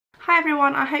Hi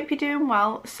everyone, I hope you're doing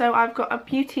well. So I've got a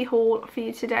beauty haul for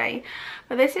you today,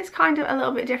 but this is kind of a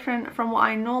little bit different from what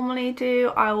I normally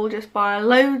do. I will just buy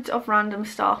loads of random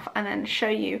stuff and then show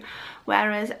you,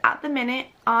 whereas at the minute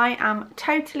I am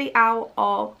totally out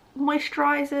of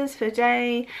moisturizers for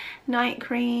day, night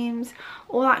creams,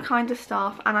 all that kind of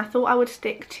stuff, and I thought I would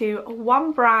stick to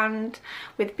one brand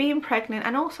with being pregnant,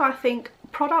 and also I think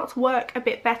products work a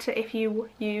bit better if you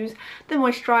use the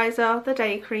moisturizer, the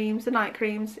day creams, the night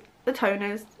creams, the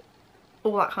toners,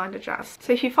 all that kind of jazz.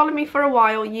 So if you follow me for a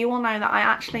while, you will know that I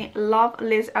actually love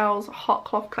Earle's hot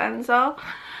cloth cleanser.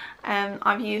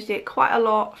 I've used it quite a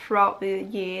lot throughout the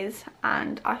years,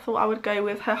 and I thought I would go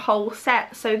with her whole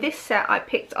set. So this set I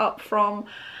picked up from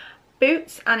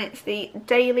Boots, and it's the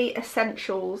Daily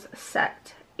Essentials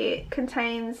set. It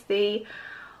contains the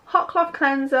hot cloth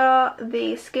cleanser,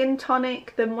 the skin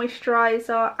tonic, the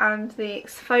moisturizer and the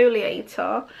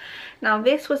exfoliator. Now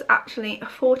this was actually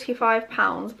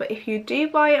 £45, but if you do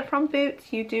buy it from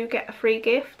Boots you do get a free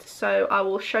gift, so I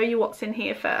will show you what's in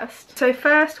here first. So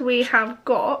first we have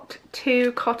got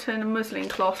 2 cotton muslin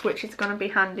cloths, which is going to be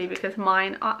handy because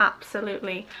mine are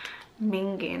absolutely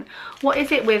minging. What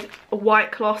is it with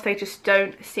white cloths? They just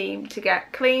don't seem to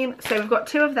get clean. So we've got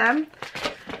 2 of them.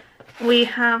 We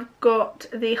have got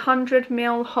the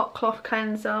 100ml hot cloth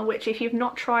cleanser, which if you've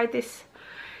not tried this,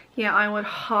 yeah, I would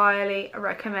highly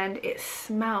recommend. It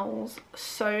smells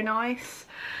so nice.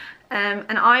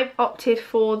 And I've opted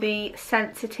for the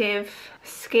sensitive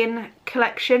skin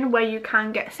collection, where you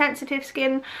can get sensitive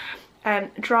skin,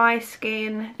 dry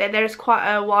skin. There's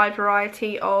quite a wide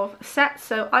variety of sets,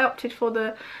 so I opted for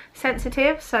the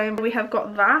sensitive. So we have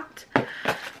got that.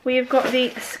 We've got the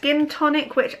skin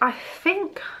tonic, which I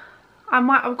think I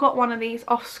might have got one of these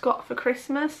off Scott for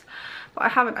Christmas, but I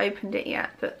haven't opened it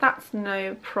yet, but that's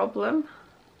no problem.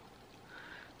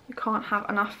 You can't have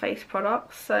enough face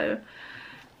products, so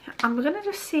I'm gonna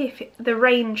just see if the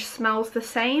range smells the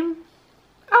same.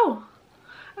 Oh,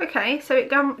 okay, so it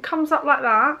comes up like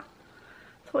that.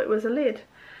 I thought it was a lid,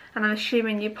 and I'm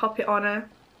assuming you pop it on a...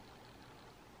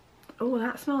 Oh,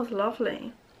 that smells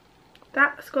lovely.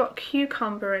 That's got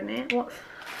cucumber in it. What's...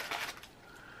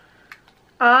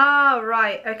 Ah,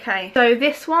 right, okay. So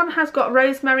this one has got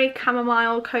rosemary,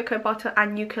 chamomile, cocoa butter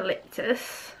and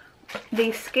eucalyptus.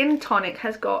 The skin tonic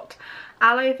has got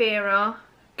aloe vera,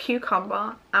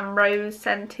 cucumber and rose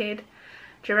scented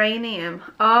geranium.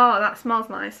 Oh, that smells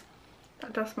nice.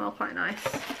 That does smell quite nice.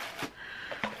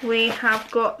 We have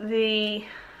got the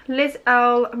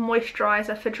Earle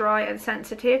moisturizer for dry and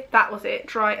sensitive. That was it,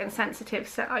 dry and sensitive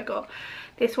set I got.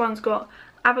 This one's got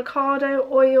avocado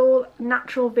oil,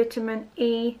 natural vitamin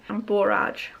E and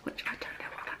borage, which I don't know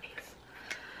what that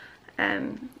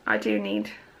is. I do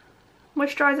need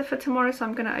moisturiser for tomorrow, so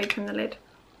I'm going to open the lid.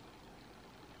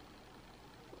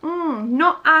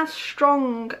 Not as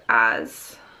strong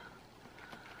as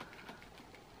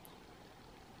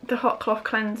the hot cloth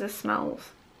cleanser smells.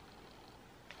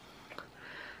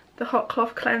 The hot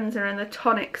cloth cleanser and the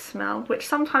tonic smell, which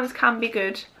sometimes can be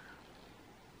good.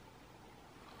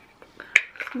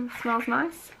 Smells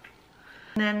nice.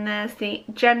 And then there's the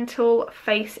gentle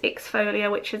face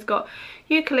exfoliator, which has got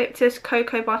eucalyptus,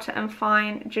 cocoa butter and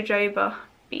fine jojoba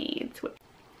beads.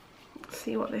 Let's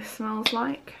see what this smells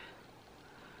like.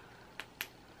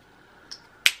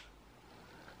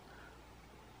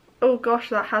 Oh gosh,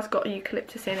 that has got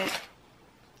eucalyptus in it.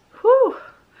 Whew.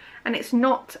 And it's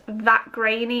not that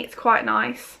grainy, it's quite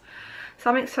nice.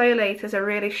 Some exfoliators are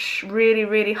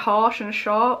really harsh and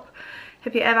sharp.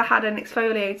 Have you ever had an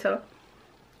exfoliator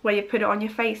where you put it on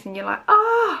your face and you're like,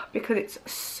 ah, because it's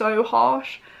so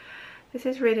harsh? This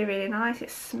is really nice. It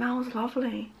smells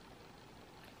lovely.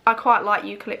 I quite like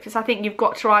eucalyptus. I think you've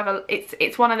got to either,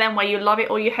 it's one of them where you love it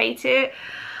or you hate it.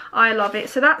 I love it.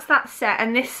 So that's that set,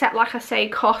 and this set, like I say,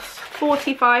 costs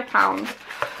 £45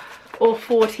 or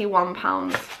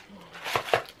 £41,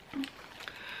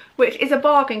 which is a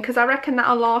bargain because I reckon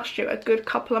that'll last you a good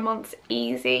couple of months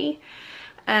easy.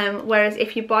 Whereas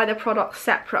if you buy the products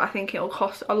separate, I think it'll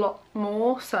cost a lot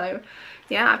more. So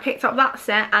yeah, I picked up that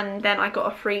set and then I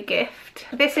got a free gift.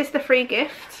 This is the free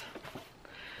gift,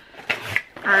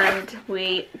 and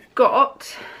we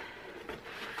got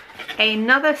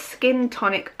another skin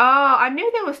tonic. Oh, I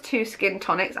knew there was 2 skin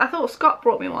tonics. I thought Scott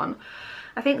brought me one.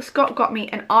 I think Scott got me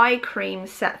an eye cream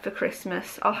set for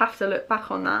Christmas. I'll have to look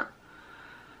back on that.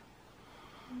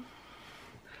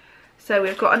 So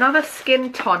we've got another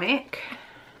skin tonic.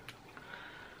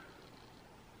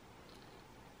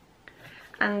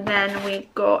 And then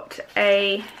we've got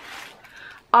a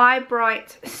Eye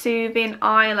Bright Soothing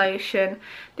Eye Lotion.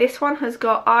 This one has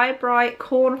got Eye Bright,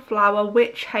 cornflower,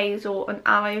 witch hazel and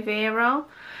aloe vera.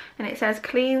 and it says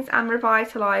cleans and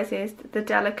revitalizes the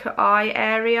delicate eye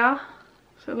area.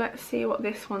 So let's see what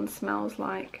this one smells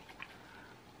like.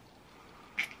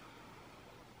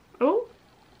 Oh,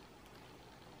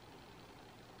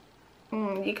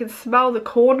 you can smell the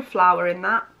cornflower in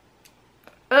that.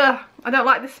 Ugh, I don't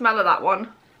like the smell of that one.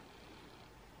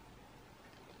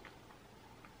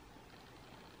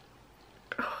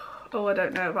 Oh, I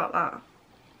don't know about that.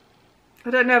 I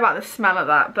don't know about the smell of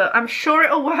that, but I'm sure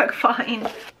it'll work fine.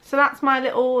 So that's my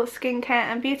little skincare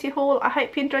and beauty haul. I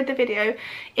hope you enjoyed the video.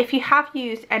 If you have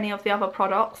used any of the other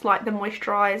products, like the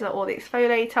moisturiser or the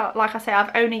exfoliator, like I say,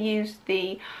 I've only used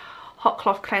the hot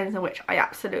cloth cleanser, which I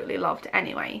absolutely loved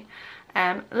anyway.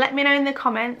 Let me know in the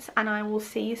comments, and I will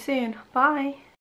see you soon. Bye.